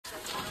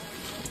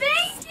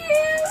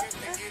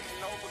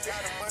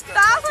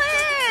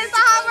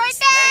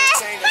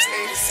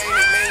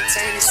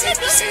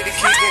Say the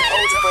kids get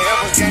older,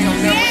 forever gang,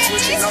 I'm never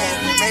switching over.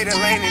 Made a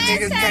lane and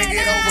niggas can't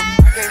get over.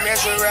 I can't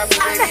mess with rappers,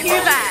 they be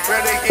over.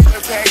 Rather get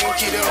the pack and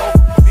keep it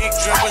open. Big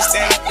dripper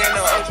stand up in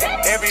the open.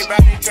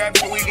 Everybody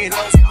trapping, we get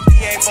lost.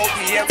 He ain't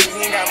focused yet, but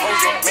he ain't got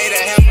motion. Made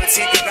a half a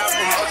ticket, not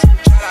promotion.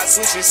 Shout out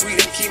Switch and Sweet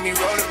and keep me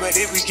rolling. But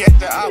if we get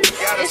the out, we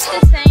gotta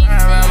smoke.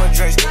 Around with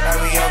Drake, now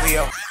we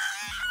OVO.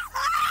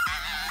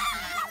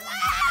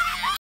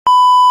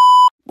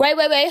 Wait,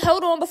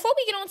 hold on. Before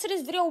we get on to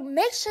this video,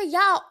 make sure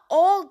y'all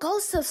all go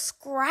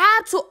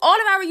subscribe to all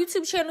of our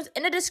YouTube channels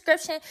in the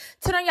description.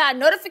 Turn on y'all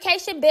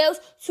notification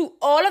bells to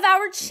all of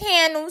our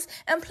channels.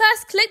 And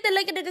plus, click the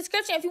link in the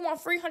description if you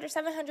want free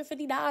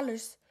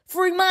 $750.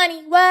 Free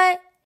money, what?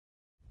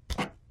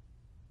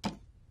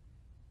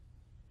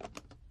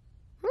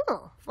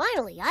 Oh,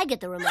 finally, I get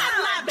the remote. That's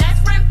my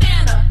best friend,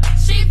 Fanta.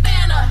 She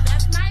Fanta.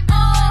 That's my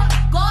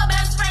go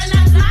best friend.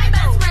 That's my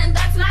best friend.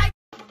 That's my...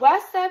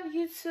 What's up,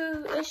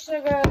 YouTube? It's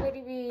your girl,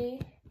 Lady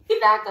B. We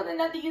back with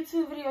another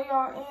YouTube video,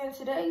 y'all. And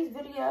today's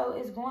video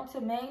is going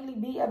to mainly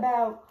be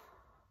about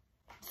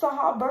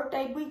Sahar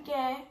birthday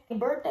weekend,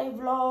 birthday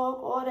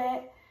vlog, all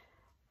that.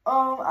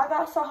 I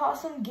got Sahar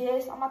some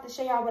gifts. I'm about to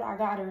show y'all what I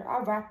got her.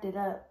 I wrapped it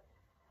up.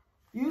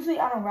 Usually,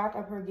 I don't wrap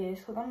up her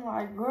gifts because I'm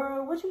like,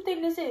 girl, what you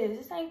think this is?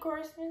 This ain't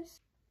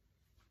Christmas.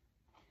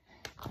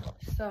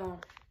 So,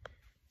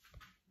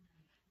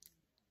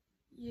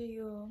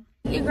 yeah.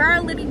 Your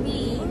girl, Lady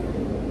B.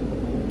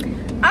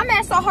 I'm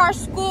at Sahar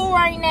school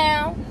right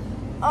now.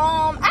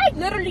 I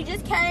literally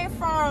just came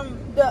from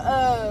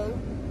the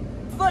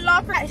Foot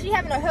Locker. She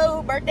having a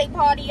whole birthday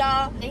party,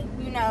 y'all.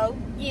 You know,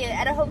 yeah,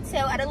 at a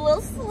hotel, at a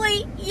little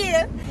suite,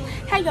 yeah.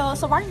 Hey, y'all.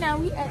 So right now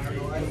we at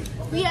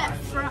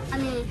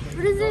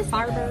what is this?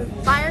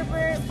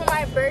 Firebird for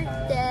my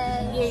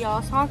birthday. Yeah,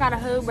 y'all. So I got a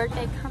whole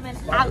birthday coming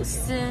out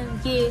soon.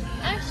 Yeah.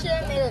 I should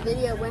have made a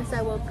video once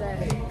I woke up.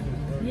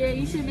 Yeah,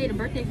 you should have made a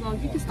birthday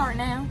vlog. You can start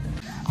now.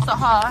 So,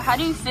 how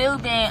do you feel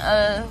being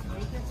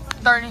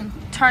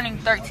turning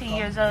 13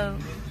 years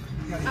old?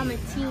 I'm a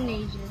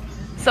teenager.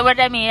 So what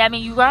that mean? That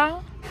mean you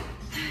grown?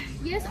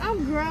 Yes,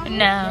 I'm grown.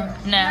 No.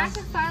 And I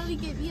can finally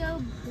get me a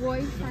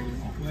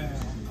boyfriend.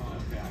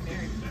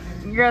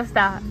 Girl,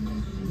 stop.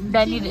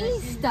 That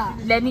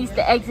needs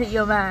to exit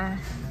your mind.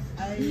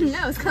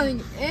 No, it's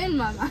coming in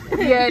my mind.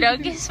 Yeah,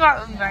 don't get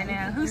smart with me right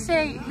now. Who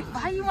said,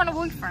 why you want a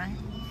boyfriend?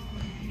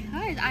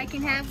 Because I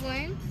can have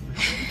one.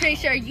 I'm pretty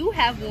sure you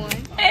have one.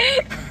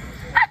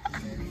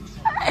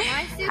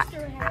 My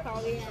sister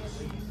probably has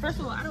one. First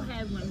of all, I don't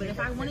have one, but if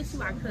I wanted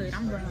to, I could.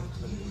 I'm grown.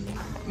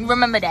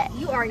 Remember that.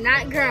 You are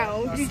not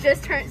grown. You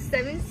just turned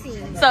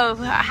 17. So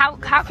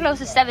how close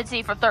is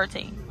 17 from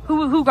 13?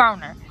 Who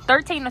growner?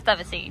 13 or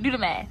 17? Do the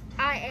math.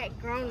 I act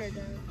growner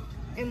though,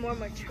 and more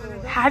mature.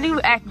 How do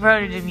you act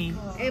growner than me?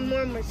 And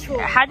more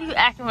mature. How do you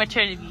act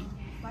mature than me?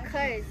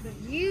 Because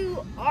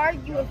you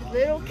argue with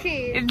little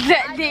kids.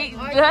 What are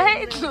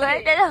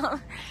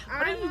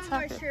you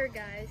talking? Mature,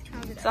 guys.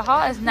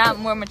 Sahar is not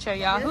more mature,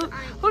 y'all.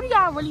 Who do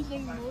y'all really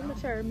think is more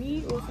mature,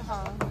 me or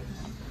Sahar?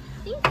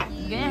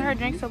 Thank you. Getting her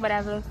drinks or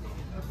whatever.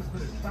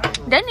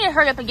 They need to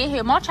hurry up and get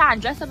here. Mom trying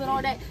to dress up and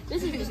all that.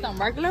 This is just a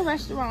regular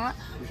restaurant.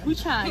 We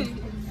trying.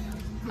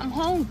 I'm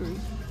hungry.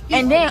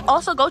 And then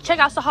also go check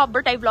out Sahar's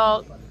birthday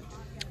vlog.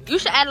 You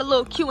should add a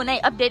little Q&A,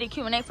 updated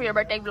Q&A for your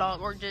birthday vlog,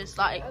 or just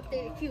like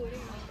updated Q&A.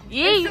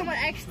 Yeah. Someone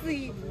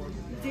actually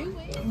do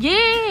it.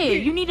 Yeah,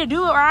 you need to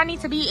do it, or I need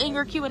to be in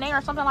your Q&A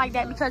or something like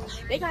that, because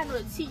they gotta know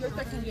to see you're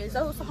 13 years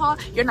old, Sahar.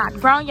 You're not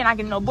grown. You're not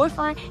getting no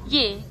boyfriend.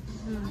 Yeah,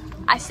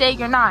 I say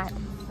you're not.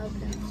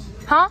 Okay.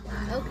 Huh?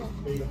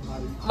 Okay.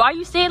 Why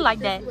you say it like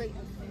that? Wait.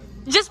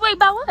 Just wait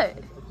about what?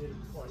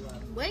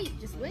 Wait.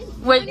 Just wait.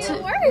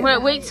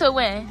 Wait till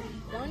when?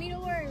 Don't need to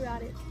worry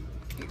about it.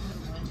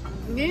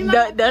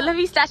 Don't let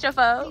me snatch your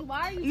phone.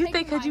 Why are You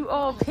think because you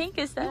all pink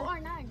and stuff? You are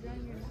not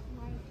grown. You're not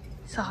my.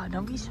 So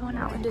don't be showing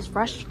out in this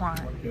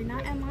restaurant. You're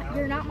not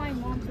my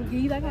mom. So give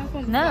you back my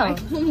phone. No. I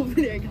come over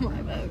there and get my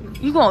phone.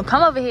 You gonna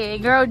come over here,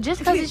 girl, just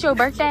because it's your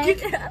birthday?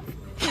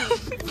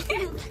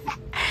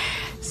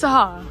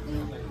 Sahar.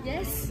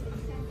 Yes.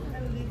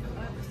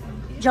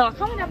 Y'all,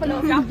 comment down below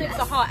if y'all think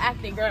Sahar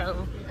acting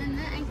girl. I'm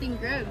not acting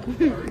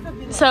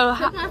grown. So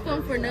Took my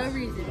phone for no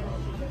reason.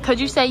 Could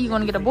you say you're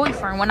gonna get a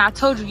boyfriend when I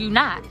told you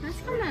not? Let's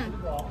come on.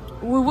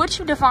 Well, what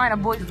you define a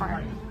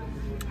boyfriend?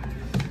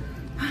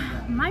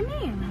 My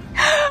man.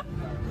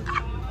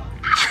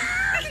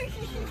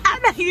 I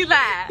know you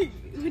lied.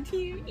 What do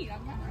you mean?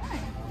 I'm not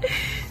right.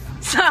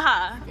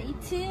 Sahar. Stay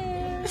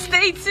tuned.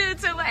 Stay tuned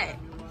to what?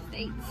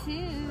 Stay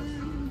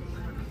tuned.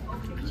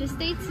 Just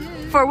stay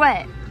tuned. For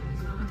what?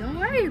 Don't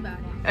worry about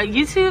it. A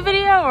YouTube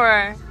video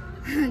or?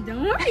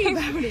 Don't worry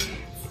about it.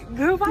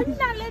 Girl, why you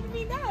not letting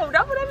me know?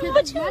 That's what I mean.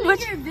 What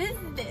your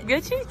business.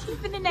 What you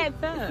keeping in that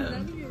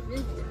phone?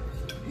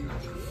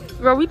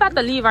 Girl, we about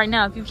to leave right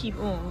now if you keep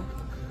on.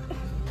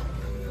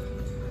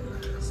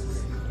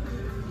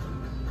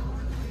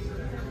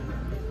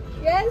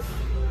 Yes.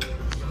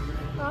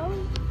 Oh.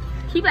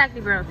 Keep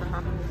acting girl,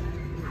 Sahar.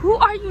 Who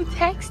are you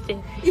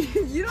texting?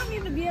 You don't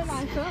need to be on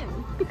my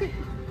phone.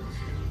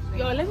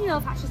 Yo, let me know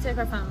if I should take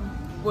her phone.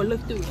 or look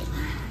through it?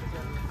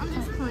 I'm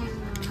just playing.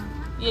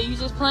 Yeah, you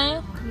just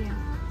playing? Yeah.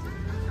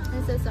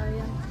 I'm so sorry,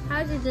 y'all.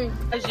 How's your drink?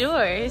 How's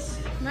yours?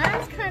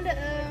 Mine's kind of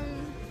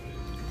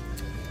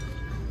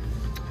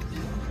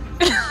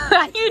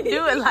How you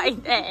do it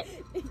like that?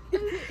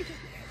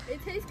 It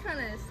tastes kind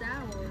of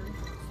sour.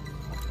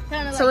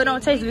 Kinda So like it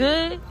don't taste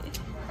good?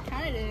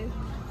 Kind of do.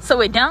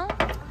 So it don't?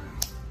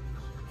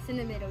 It's in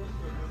the middle.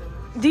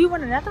 Do you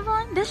want another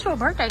one? This your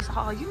birthday,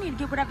 Sahar. You need to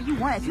get whatever you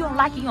want. If you don't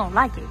like it, you don't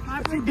like it.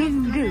 If you do,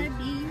 you do.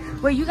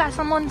 Wait, you got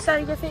some on the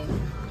side of your face?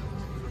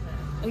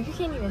 Oh, you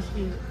can't even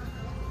see it.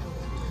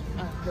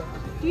 Oh, good.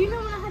 Do you know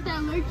when I had that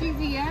allergic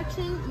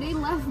reaction? They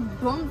left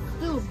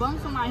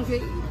bumps on my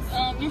face.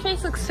 Your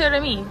face looks good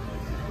to me.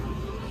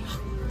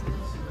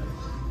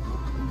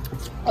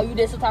 Oh, you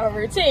did some type of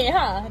routine,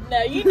 huh?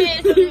 No, you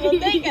did some little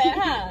makeup,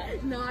 huh?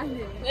 No, I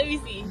didn't. Let me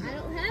see. I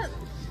don't have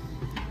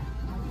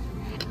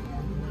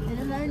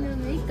no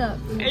makeup.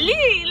 Let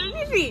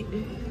me see.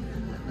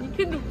 You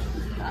can do.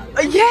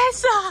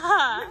 Yes,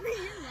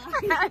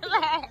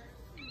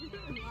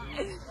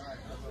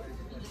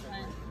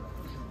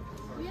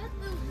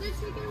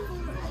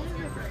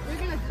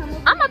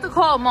 I'm about to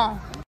call Mom.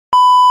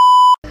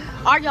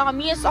 Alright, y'all.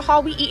 Me and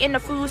Sahar, we eating the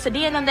food.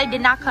 Sadeeya and them, they did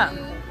not come.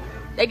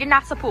 They did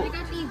not support. They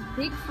got these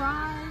big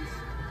fries.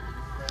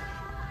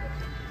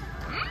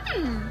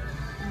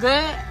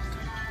 Good.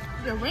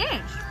 The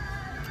ranch.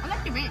 I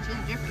like the ranch.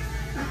 It's different.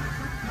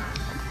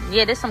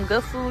 Yeah, there's some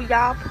good food,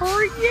 y'all.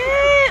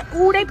 Period.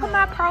 Ooh, they put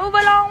my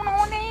provolone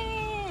on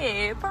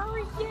it.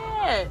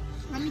 Period.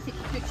 Let me take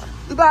a picture.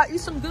 We about to eat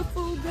some good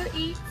food, good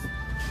eats.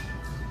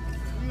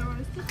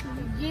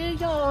 Yeah,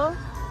 y'all.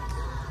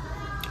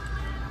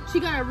 She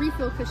got a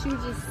refill because she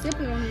was just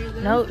sipping on here.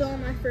 No. Nope.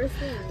 My first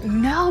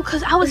thing. No,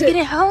 because I was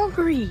getting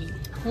hungry.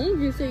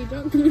 Hungry, so you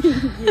drunk.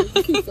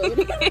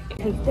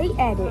 They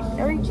added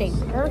everything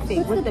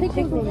perfect with the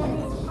pickles.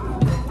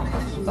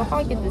 So if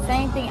I get the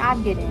same thing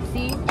I'm getting,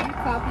 see? You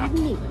copied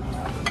me.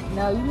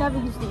 No, you never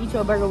used to eat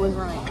your burger with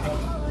ranch.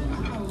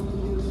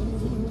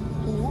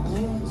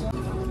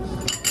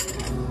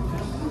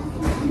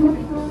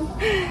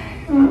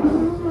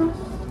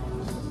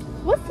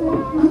 What's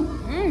that?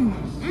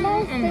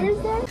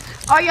 Thursday?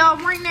 Oh, y'all,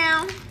 right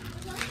now,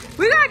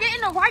 we gotta get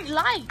in the white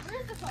light.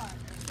 Where's the car?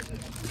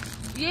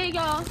 Yeah,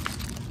 y'all.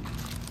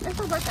 It's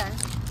her birthday.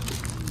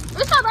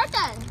 It's her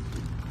birthday.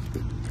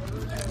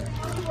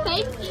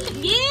 Thank you.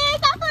 Yeah,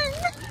 that one.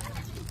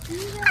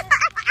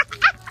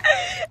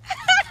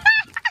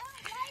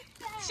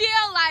 She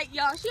don't like,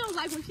 y'all. She don't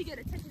like when she get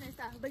attention and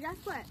stuff. But guess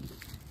what?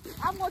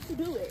 I want to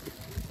do it.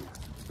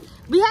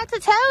 We had to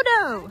tell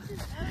them.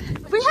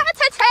 We had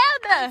to tell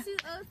them. I'm too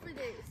old for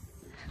this.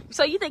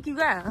 So you think you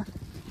got?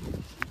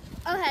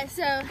 Okay,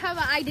 so how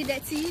about I did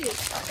that to you?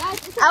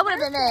 Guys, I would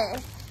have been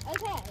mad.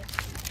 okay.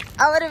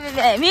 I would have been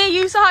mad. Me and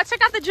you saw her.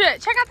 Check out the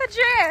drip. Check out the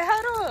drip.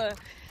 Hold on.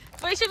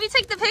 Wait, should we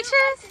take the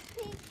pictures?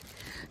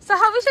 So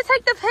how we should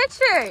take the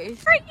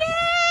pictures? Yeah,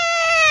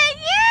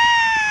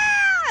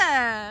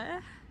 yeah.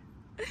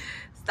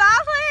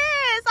 Stop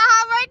it. It's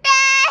our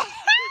birthday.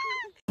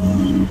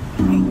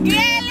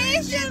 Yeah,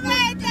 it's your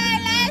birthday.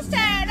 Let's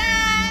turn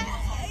up.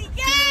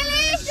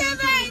 Yeah, it's your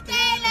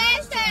birthday.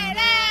 Let's turn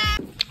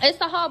up. It's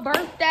the whole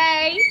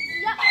birthday.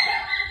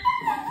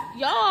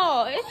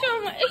 Y'all, it's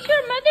your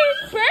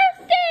mother's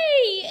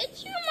birthday.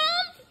 It's your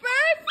mom's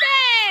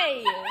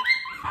birthday.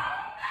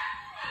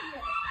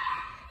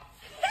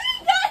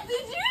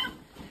 Did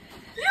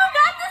you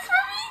got this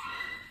for me?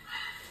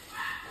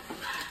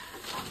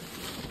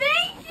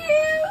 Thank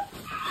you.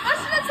 I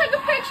should have took a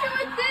picture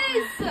with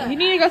this. You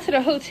need to go to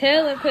the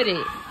hotel and put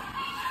it.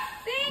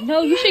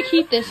 No, you should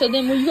keep this so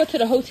then when you go to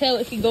the hotel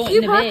it can go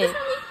in the bed. This for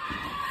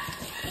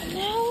me?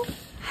 No.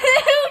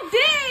 Who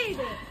did?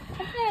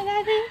 I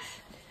got this.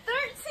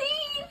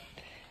 13.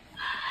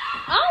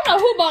 I don't know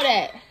who bought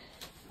that.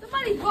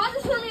 Somebody bought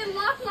this for me and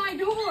locked my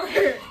door.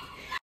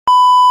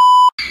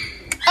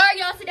 Alright,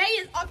 y'all, today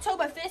is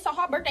October 5th, so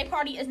her birthday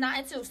party is not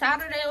until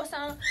Saturday or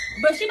something.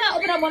 But she might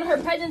open up one of her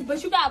presents,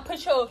 but you gotta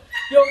put your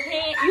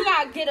hand, you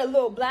gotta get a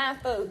little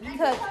blindfold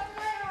because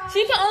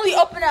she can only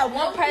open up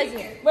one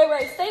present.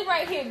 Wait, stay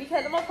right here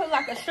because I'm gonna put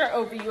like a shirt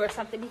over you or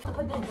something. You can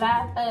put this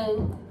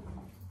blindfold.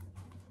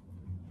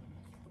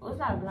 Well, it's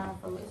not a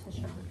blindfold, it's a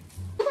shirt.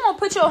 You're gonna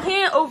put your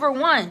hand over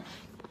one.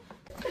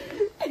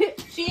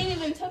 She ain't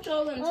even touch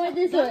all of them. Oh,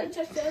 this one.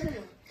 Touch the other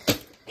one.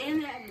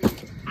 And that one.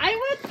 I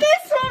want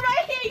this one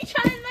right here. You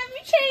trying to let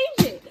me change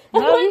it?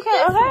 No, you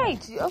can't. Okay,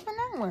 you open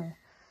that one.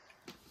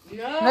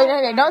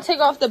 No. Don't take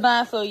off the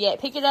blindfold yet.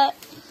 Pick it up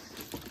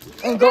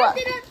and go out.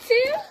 Pick it up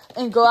too?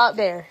 And go out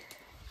there.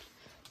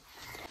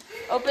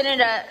 Open it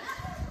up.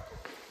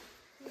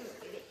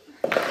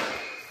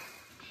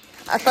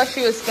 I thought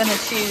she was gonna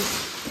choose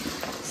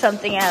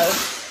something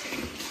else.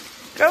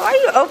 Girl, why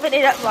you open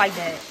it up like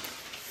that?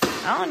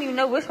 I don't even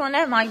know which one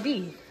that might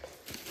be.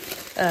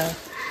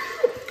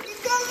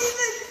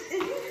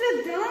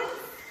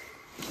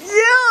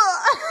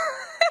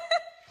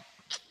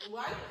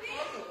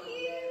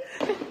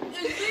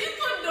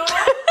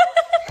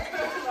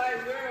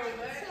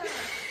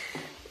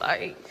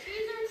 Like,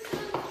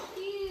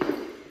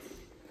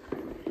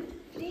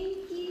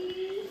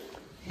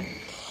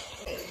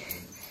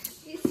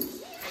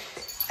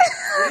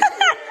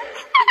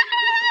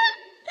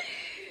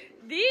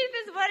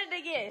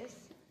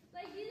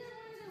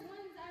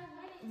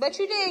 But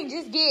you didn't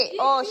just get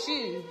all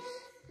shoes.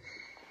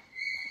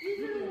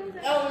 Oh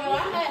no,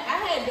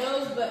 I had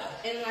those, but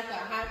in like a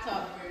hot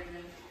top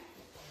version.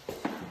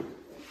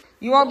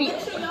 You won't be.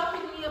 Make sure y'all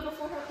pick me up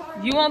before her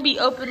party. You won't be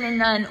opening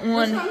none on.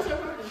 What time is her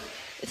party?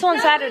 It's on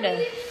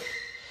Saturday.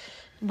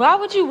 Why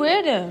would you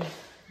wear them?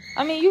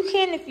 I mean, you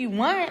can if you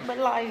want, but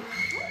like.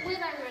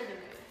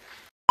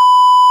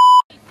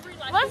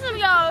 What's up,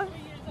 y'all?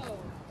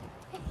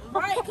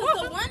 Right,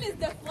 because the one is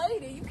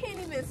deflated. You can't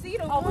even see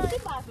the one.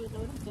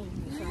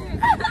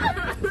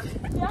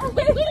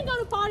 We didn't go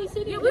to Party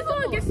City. Yeah, we're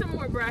going to get some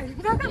more, bro.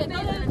 Throw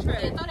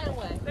that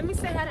away. Let me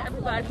say hi to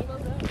everybody.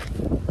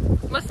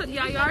 What's up,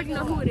 y'all? You already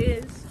know who it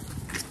is.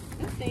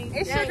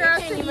 It's your girl,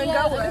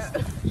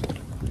 Sadeeya.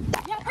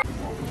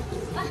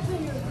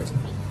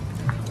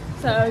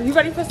 So, you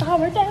ready for Sahar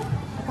birthday?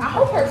 I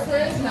hope her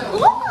friends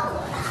know.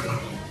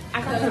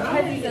 I got her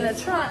presents in the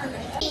trunk.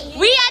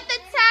 We at the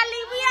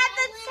tally. We at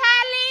the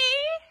tally.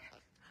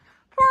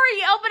 Hurry,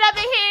 open up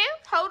in here.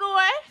 Hold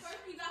on.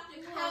 We got the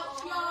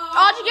couch, y'all.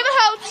 Oh, you give it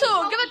her two.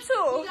 Give it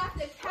two. We got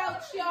the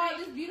couch, y'all.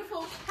 This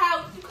beautiful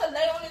couch. You can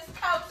lay on this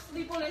couch,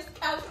 sleep on this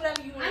couch,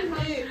 whatever you want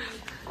to do.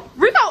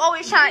 Rico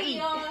always trying to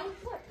eat.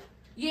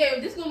 Yeah,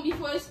 this gonna be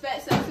for his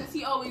fat self since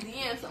he always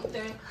eating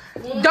something.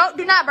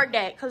 Do not break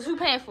that, cause who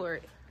paying for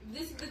it?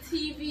 This is the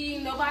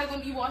TV. Nobody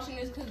gonna be watching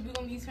this because we're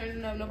gonna be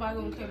turning up. Nobody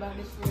gonna care about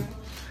this for real.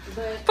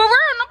 But For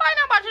real, nobody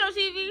know about your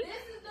TV.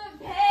 this is the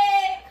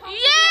bed.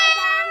 Yeah.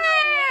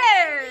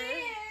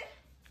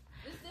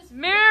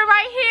 Mirror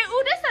right here.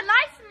 Ooh, this a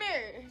nice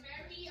mirror.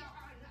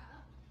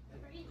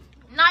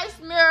 Nice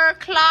mirror,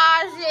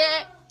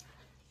 closet,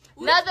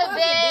 another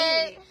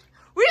bed.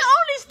 We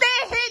only stay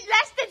here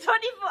less than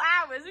 24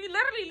 hours. We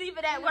literally leave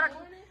it at work.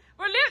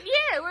 We're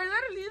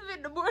literally leaving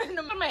in the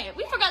morning. Man,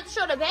 we forgot to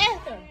show the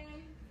bathroom.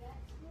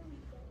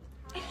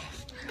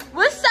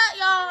 What's up,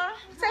 y'all?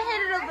 Say hey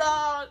to the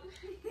vlog.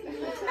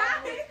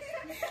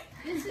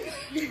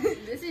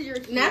 This is your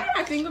now that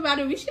I think about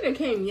it, we should have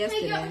came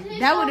yesterday.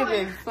 That would have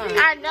been fun.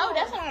 I know,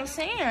 that's what I'm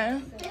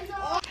saying.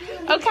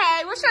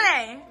 Okay, what's your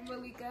name?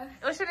 Malika.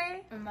 What's your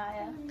name?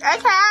 Maya.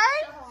 Okay.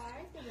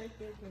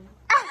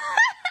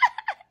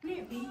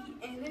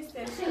 And this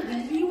that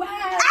shit be wild.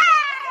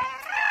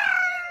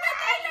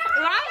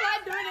 Why am I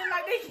doing it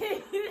like they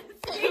can't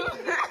see?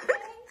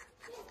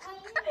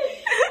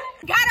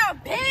 Got a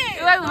bed.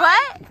 Wait,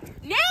 what?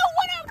 Now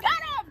what I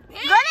got a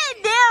bed. Go that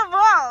damn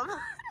wrong.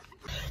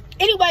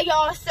 Anyway,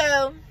 y'all,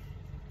 so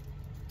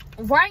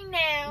right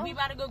now We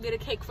about to go get a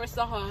cake for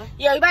Sahar.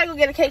 yeah, we about to go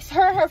get a cake.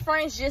 Her and her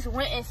friends just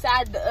went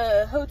inside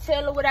the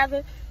hotel or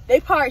whatever.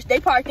 They parked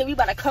and we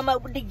about to come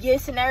up with the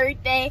gifts and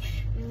everything.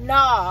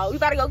 Nah, we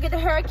about to go get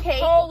her a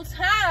cake. Whole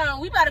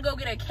time we about to go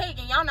get a cake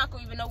and y'all not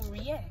gonna even know where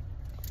we at.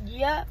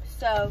 Yep,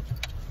 so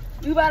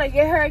we about to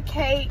get her a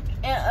cake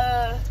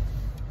and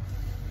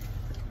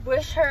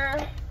wish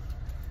her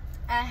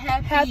A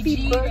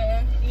happy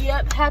birthday.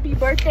 Yep, happy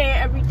birthday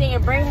and everything,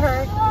 and bring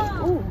her.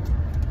 Ooh,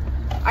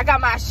 I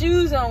got my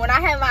shoes on. When I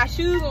have my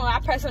shoes on, I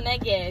press on that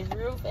gas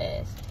real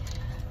fast.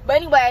 But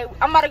anyway,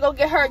 I'm about to go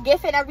get her a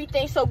gift and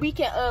everything so we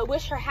can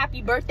wish her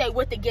happy birthday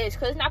with the gifts.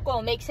 Because it's not going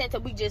to make sense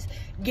if we just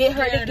get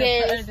her the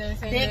gifts,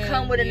 then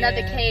come with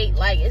another cake.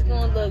 Like, it's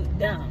going to look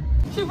dumb.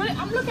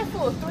 I'm looking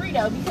for a 3,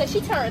 though, because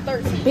she turned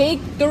 13.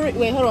 Big 3.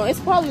 Wait, hold on. It's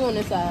probably on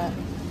this side.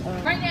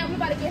 Right now, we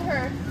about to get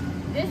her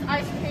this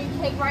ice cream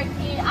cake right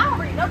here. I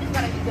already know this is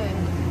going to be good.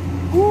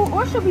 Ooh,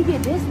 or should we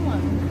get this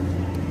one?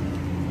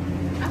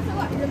 I feel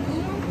like the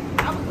blue one.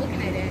 I was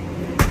looking at that.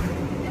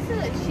 This is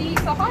a cheese.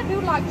 So I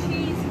do like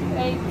cheese.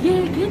 Hey,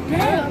 Yeah, get you know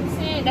what I'm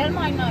saying? That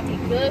might not be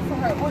good for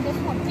her. Or this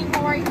one, pink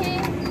one right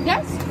here.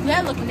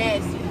 That look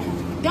nasty.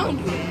 Don't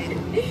do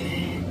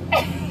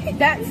that.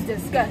 That's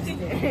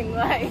disgusting.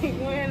 Like,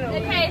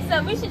 Okay,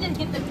 so we should just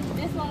get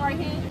this one right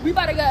here. We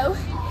about to go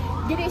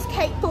get this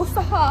cake for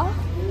Sahar.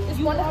 It's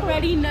you wonderful.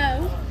 already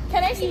know.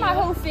 Can they see my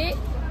whole fit?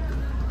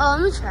 Oh,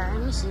 let me try.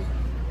 Let me see.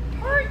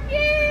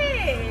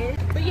 Yeah.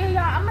 But yeah, y'all,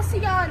 I'm gonna see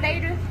y'all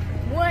later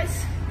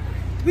once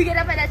we get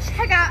up at the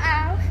checkout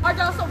aisle. Alright,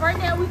 y'all, so right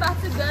now we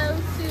about to go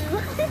to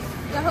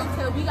The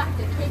hotel, we got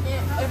the cake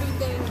and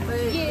everything.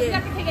 But yeah, we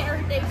got the cake and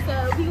everything, so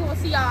we gonna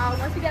see y'all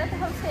once we get at the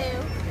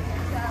hotel.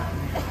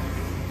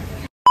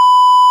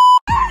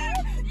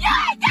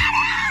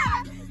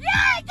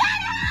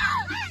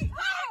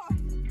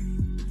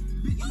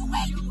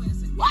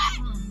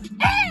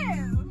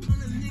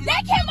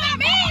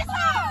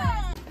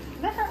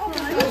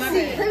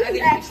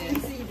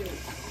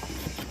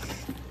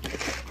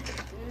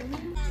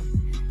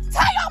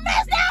 tell your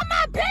man now I'm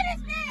my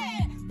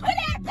businessman. Put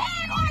that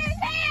bag on his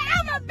head.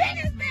 I'm a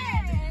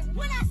businessman.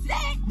 When I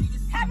say,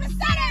 have a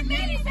side at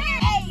Minnie's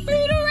head. Hey, be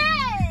the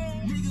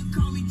red. Nigga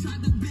call me,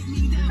 tried to bit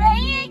me down.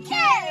 Ray and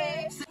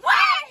Cash.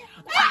 What?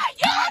 Are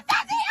you a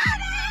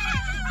Tatiana?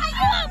 Are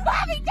you a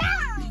Bobby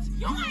down?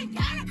 You ain't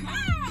got a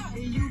car.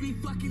 And you be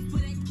fucking for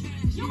that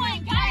cash. You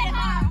ain't got it,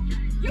 huh?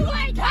 You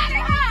ain't got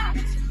it, huh?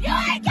 You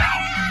ain't got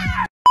it,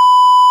 huh?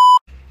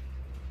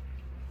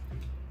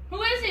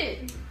 Who is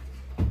it?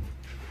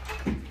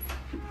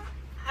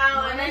 I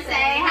wanna say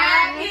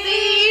happy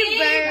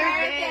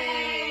birthday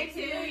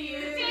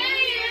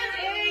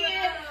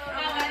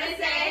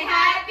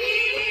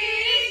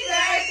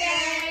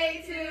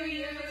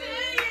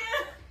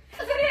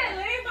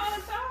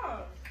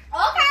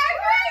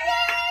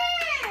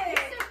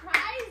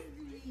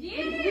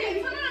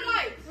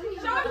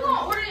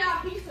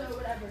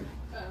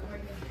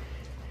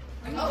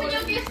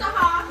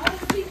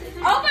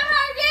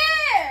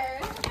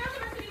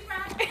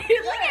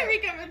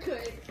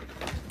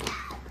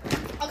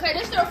Okay,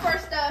 this is your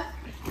first stuff.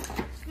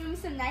 Give me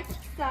some Nike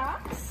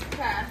socks.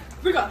 Okay.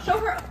 Rico, show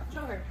her.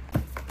 Show her.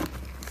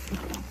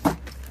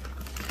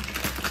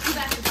 You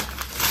got this.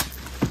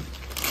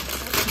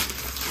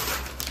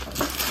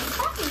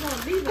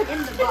 Leave it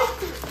in the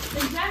box.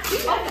 Exactly.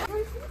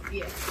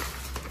 Yeah.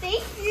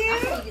 Thank you.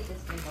 I'm gonna get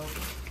this thing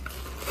over.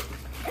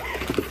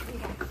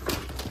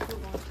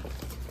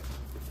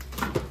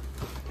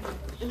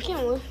 We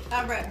can't move.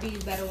 I'll wrap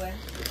these better way.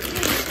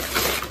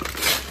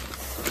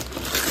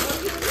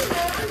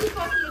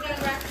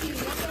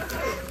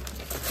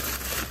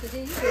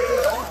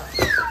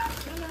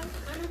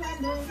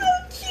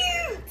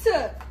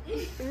 So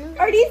cute.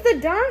 Are these the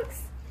dunks?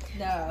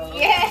 No.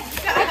 Yes.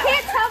 I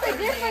can't tell the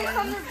difference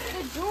from the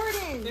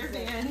Jordans. They're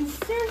Vans.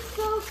 They're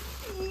so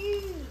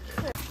cute.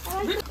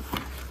 I like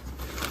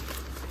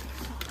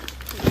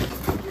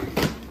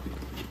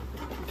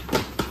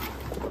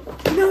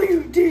no,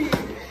 you did.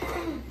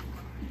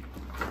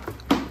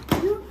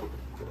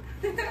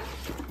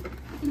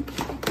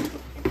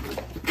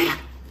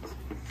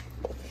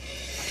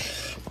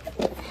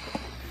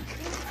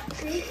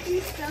 Thank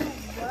you so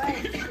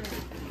much.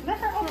 Let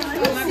her open.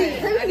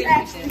 Let me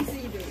actually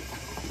see this.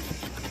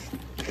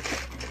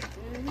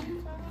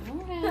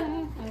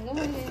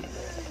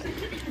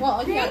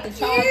 Well, you got the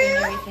charge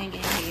and everything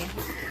in here.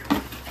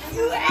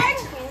 You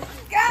actually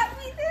got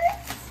me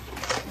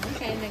this.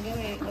 Okay, then go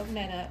ahead, open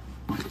that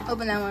up.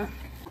 Open that one.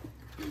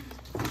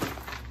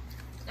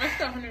 That's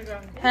the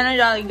 $100.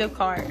 $100 gift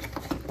card.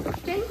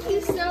 Thank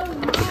you so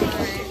much.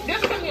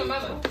 This from your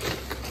mother.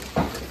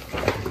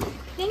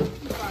 Thank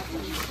you,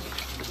 Bobby.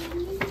 It's from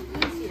me.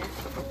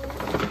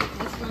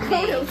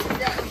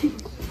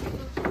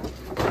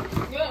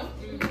 Yeah.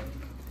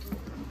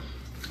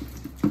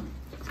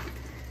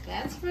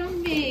 That's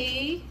from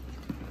me.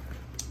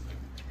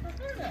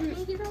 Can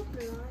you get open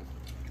it?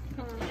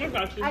 I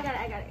got you. I got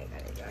it.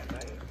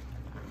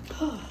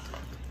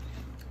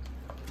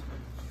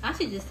 I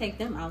should just take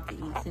them out to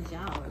eat since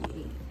y'all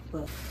already ate.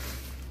 But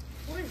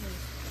What is it?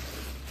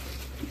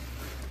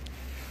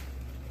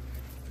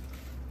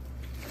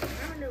 I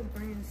don't know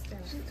brand stuff.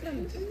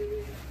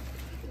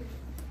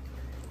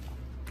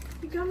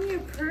 You got me a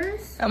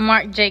purse? A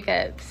Marc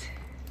Jacobs.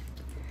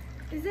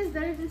 Is this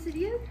better than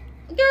Sadeeya?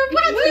 girl,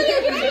 what?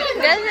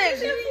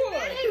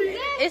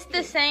 It's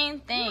the same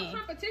thing.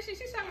 Competition.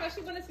 She's talking about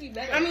she wants to be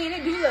better. I mean,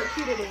 it do look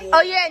cuter than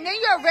Oh yeah, and then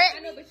your I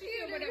red. know, but she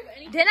can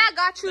whatever. Then I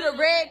got you the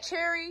red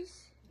cherries.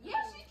 Yeah,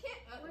 she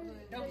can't.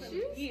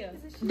 Yeah.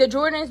 The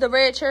Jordans, the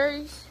red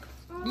cherries.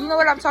 Do you know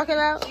what I'm talking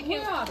about? She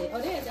can't. Oh,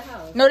 they at the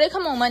house. No, they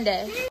come on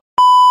Monday.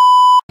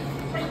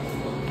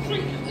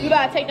 You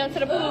gotta take them to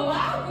the pool. What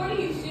are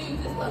you shoes?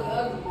 This look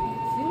ugly.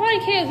 Nobody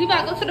cares. We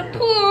about to go to the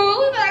pool.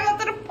 We about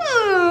to go to the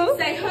pool.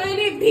 Say,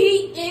 honey,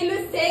 be in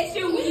the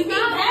section. We be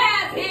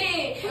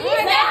happy.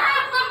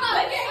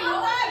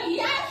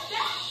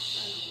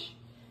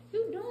 You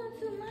doing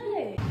too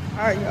much.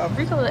 All right, y'all.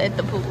 Rico at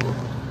the pool.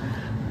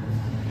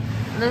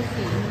 Let's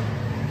see.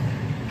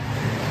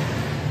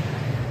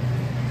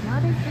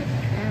 What is this?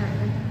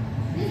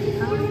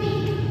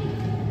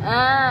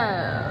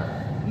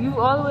 You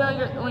all the way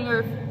on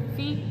your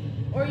feet?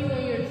 Or you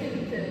on your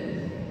tippy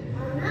toes?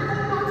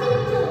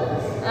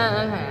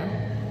 Okay.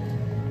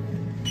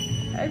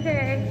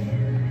 Okay.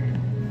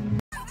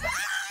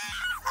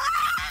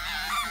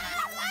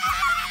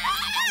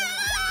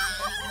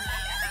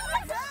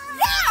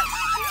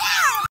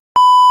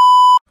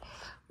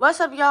 What's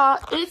up, y'all?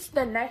 It's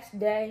the next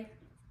day.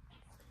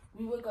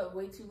 We woke up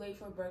way too late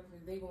for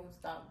breakfast. They gonna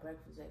stop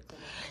breakfast at 10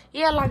 o'clock.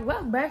 Yeah, like,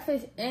 well,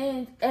 breakfast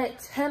ends at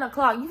 10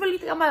 o'clock. You really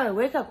think I'm about to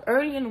wake up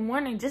early in the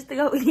morning just to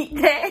go eat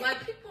that?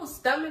 Like, people's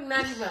stomach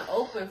not even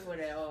open for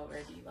that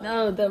already. Like,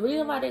 No, the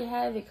reason why they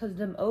have it, because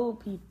them old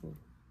people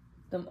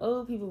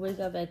wake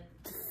up at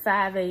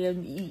 5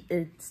 a.m. to eat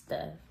and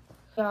stuff.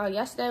 Y'all,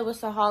 yesterday was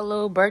Sahar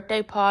little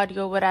birthday party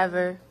or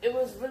whatever. it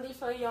was really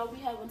fun, y'all. We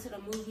had went to the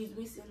movies.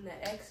 We seen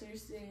The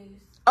Exorcist.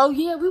 Oh,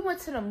 yeah, we went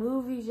to the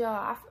movies,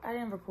 y'all. I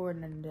didn't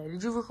record none of that.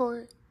 Did you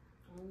record?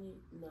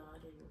 No, I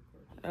didn't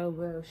record. Oh,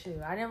 well,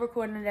 shoot. I didn't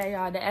record none of that,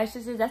 y'all. The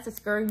Exorcist, that's a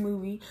scary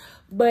movie.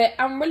 But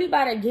I'm really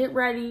about to get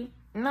ready.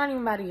 I'm not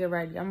even about to get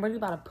ready. I'm really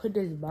about to put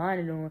this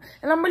bonnet on.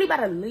 And I'm really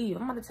about to leave.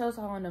 I'm about to tell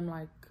someone, I'm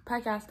like,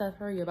 pack y'all stuff,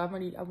 hurry up. I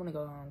want to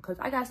go home. Because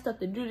I got stuff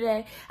to do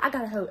today. I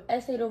got a whole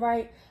essay to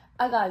write.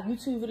 I got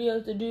YouTube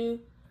videos to do.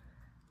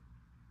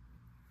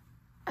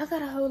 I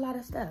got a whole lot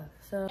of stuff.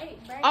 So,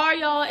 all right,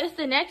 y'all. It's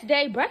the next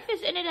day.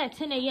 Breakfast ended at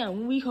 10 a.m.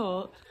 when we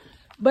called.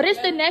 But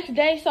it's the next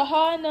day.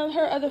 Sahar and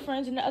her other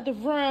friends in the other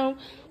room.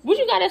 What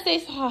you gotta say,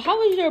 Sahar? How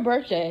was your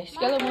birthday?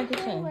 Scale of 1 to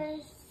 10. It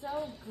was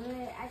so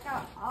good. I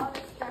got all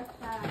the stuff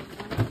that I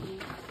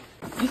wanted.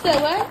 You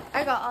said what?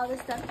 I got all the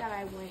stuff that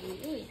I wanted.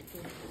 It was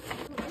good.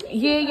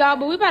 Yeah, y'all,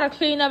 but we about to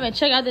clean up and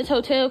check out this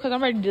hotel because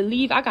I'm ready to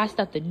leave. I got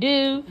stuff to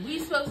do. We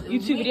supposed to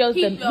YouTube videos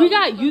to we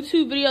got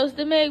YouTube videos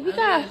to make. We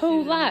got a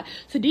whole lot.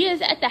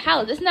 Sadeeya's at the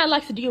house. It's not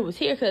like Sadeeya was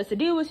here, because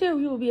Sadeeya was here,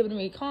 we would be able to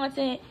make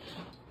content,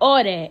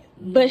 all that.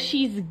 But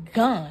she's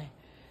gone.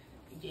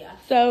 Yeah.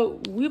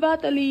 So we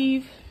about to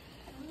leave.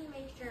 Let me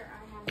make sure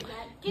I have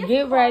that.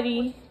 Get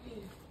ready.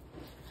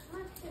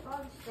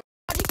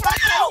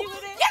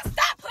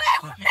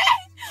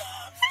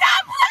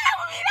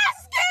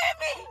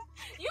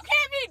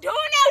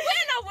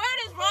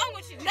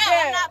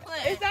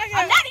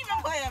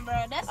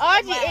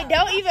 Audrey, it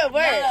don't even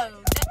work. No,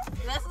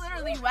 that's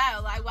literally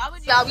wild. Like, why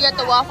would you? Y'all be at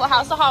the Waffle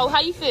House. So how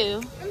you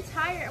feel? I'm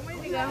tired. I'm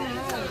ready to go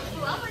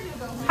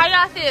home. How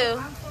y'all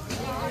feel?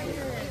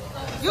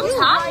 You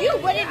tired? You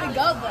ready to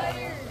go, but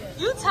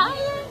You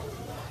tired?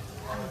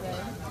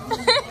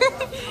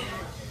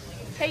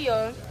 Hey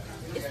y'all.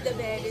 it's the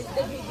baddest,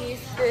 the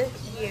biggest,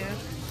 yeah.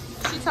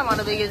 She talking about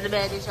the biggest, the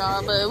baddest,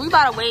 y'all. But we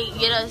about to wait and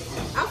get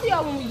us. I'll see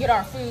y'all when we get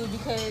our food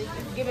because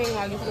it's giving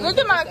like it's Look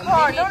at my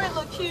car. Don't it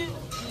look cute?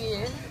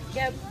 Yeah.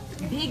 Yep.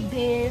 Big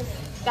Benz.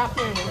 Stop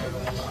playing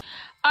with her.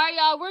 Alright,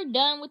 y'all. We're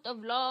done with the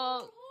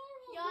vlog.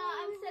 Y'all,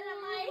 I'm sitting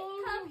on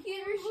my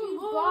computer. She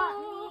bought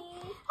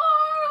me.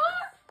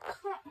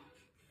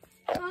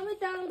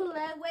 Comment down below.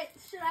 What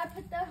should I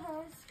put the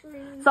home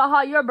screen? So,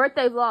 how your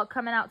birthday vlog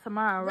coming out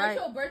tomorrow, right?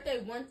 What's your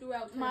birthday 1 through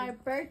 10? My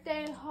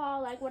birthday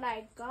haul, like what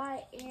I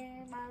got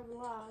in my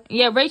vlog.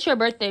 Yeah, rate your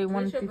birthday 1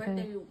 What's your through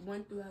birthday 10.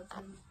 1 through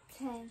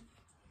 10? 10.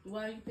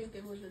 Why do you think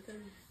it was a 10?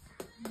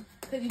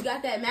 Because you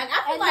got that Mac.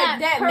 I feel And like that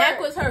that Mac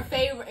purse. was her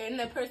favorite, and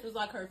the purse was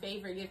like her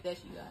favorite gift that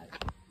she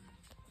got.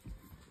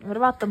 What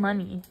about the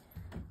money?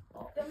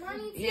 The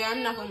money too. Yeah,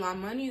 I'm not gonna lie.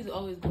 Money is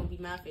always gonna be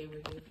my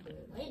favorite gift.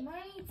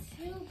 Money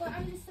too, but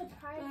I'm just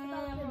surprised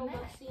about the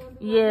Mac.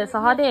 Yeah, so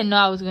I didn't know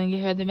I was gonna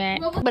get her the Mac.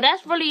 But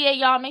that's really it,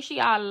 y'all. Make sure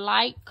y'all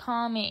like,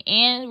 comment,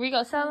 and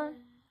Rico, tell him.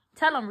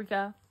 Tell him,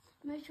 Rico.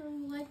 Make sure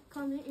you like,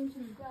 comment, and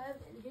subscribe,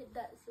 and hit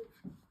that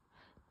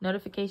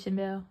Notification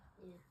bell.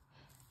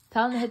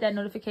 Tell them to hit that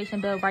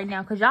notification bell right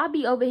now, cause y'all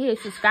be over here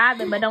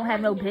subscribing but don't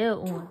have no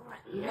bell on.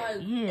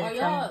 Like, Yeah, are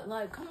y'all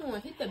like, come on,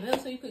 hit the bell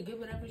so you could get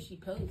whatever she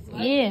posts.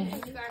 Like, Yeah.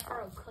 You guys for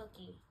a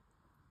cookie.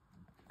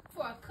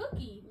 For a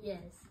cookie. Yes.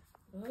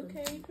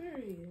 Okay,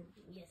 period.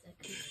 Yes,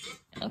 a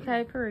cookie.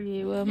 Okay,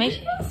 period. Well,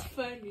 make That's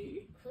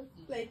funny.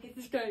 Like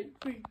it's starting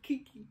pretty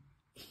kooky.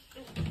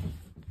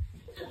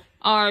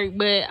 alright,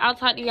 but I'll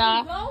talk to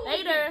y'all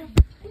later.